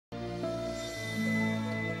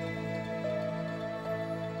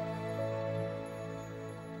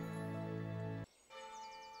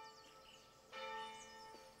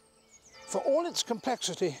For all its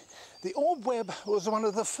complexity, the orb web was one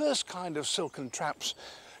of the first kind of silken traps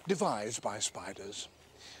devised by spiders.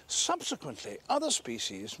 Subsequently, other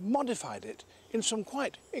species modified it in some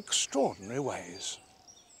quite extraordinary ways.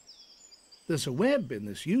 There's a web in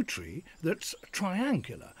this yew tree that's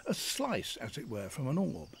triangular, a slice, as it were, from an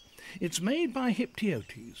orb. It's made by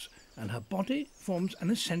Hyptiotes, and her body forms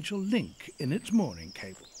an essential link in its mooring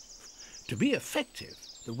cable. To be effective,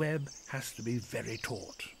 the web has to be very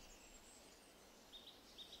taut.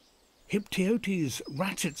 Hyptiotes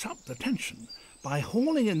ratchets up the tension by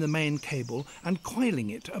hauling in the main cable and coiling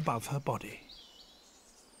it above her body.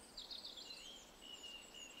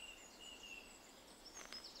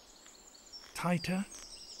 Tighter.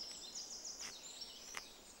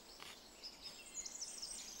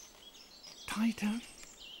 Tighter.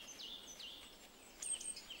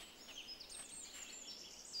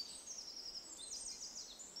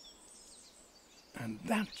 And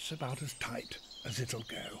that's about as tight as it'll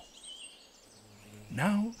go.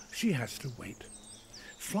 Now she has to wait.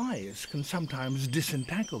 Flies can sometimes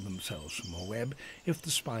disentangle themselves from a web if the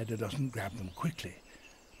spider doesn't grab them quickly,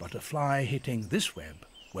 but a fly hitting this web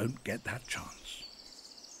won't get that chance.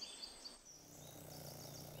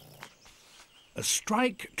 A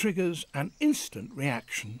strike triggers an instant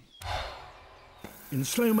reaction. In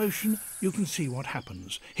slow motion, you can see what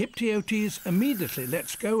happens. Hyptiotes immediately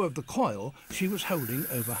lets go of the coil she was holding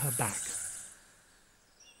over her back.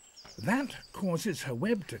 That causes her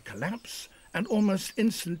web to collapse and almost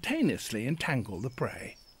instantaneously entangle the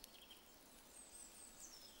prey.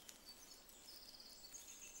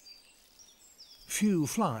 Few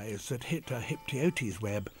flies that hit a Hyptiotes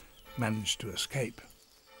web manage to escape.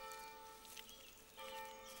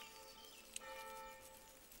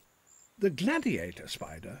 The gladiator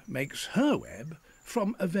spider makes her web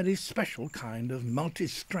from a very special kind of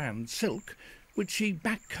multi-strand silk which she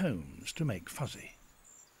backcombs to make fuzzy.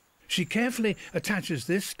 She carefully attaches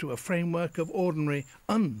this to a framework of ordinary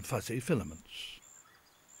unfuzzy filaments.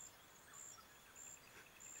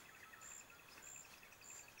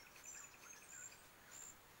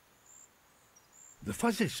 The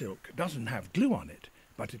fuzzy silk doesn't have glue on it,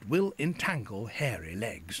 but it will entangle hairy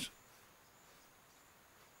legs.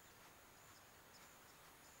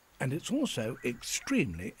 And it's also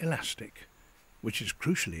extremely elastic, which is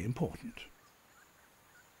crucially important.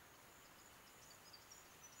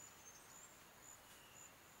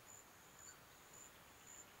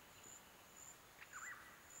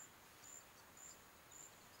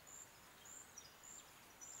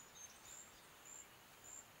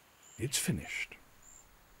 It's finished.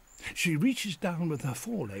 She reaches down with her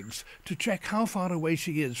forelegs to check how far away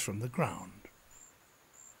she is from the ground.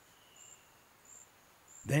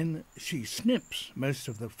 Then she snips most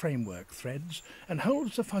of the framework threads and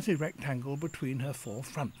holds the fuzzy rectangle between her 4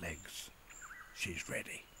 front legs. She's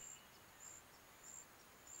ready.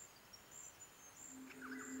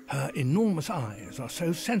 Her enormous eyes are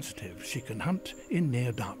so sensitive she can hunt in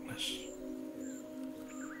near darkness.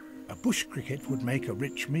 A bush cricket would make a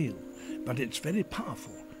rich meal, but it's very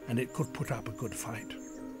powerful and it could put up a good fight.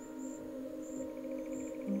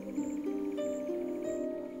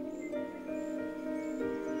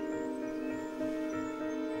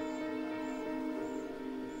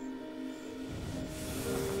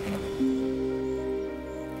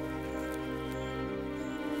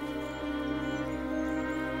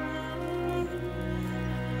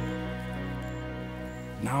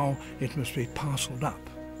 Now it must be parcelled up,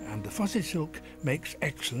 and the fuzzy silk makes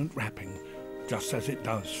excellent wrapping, just as it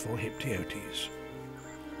does for Hyptiotes.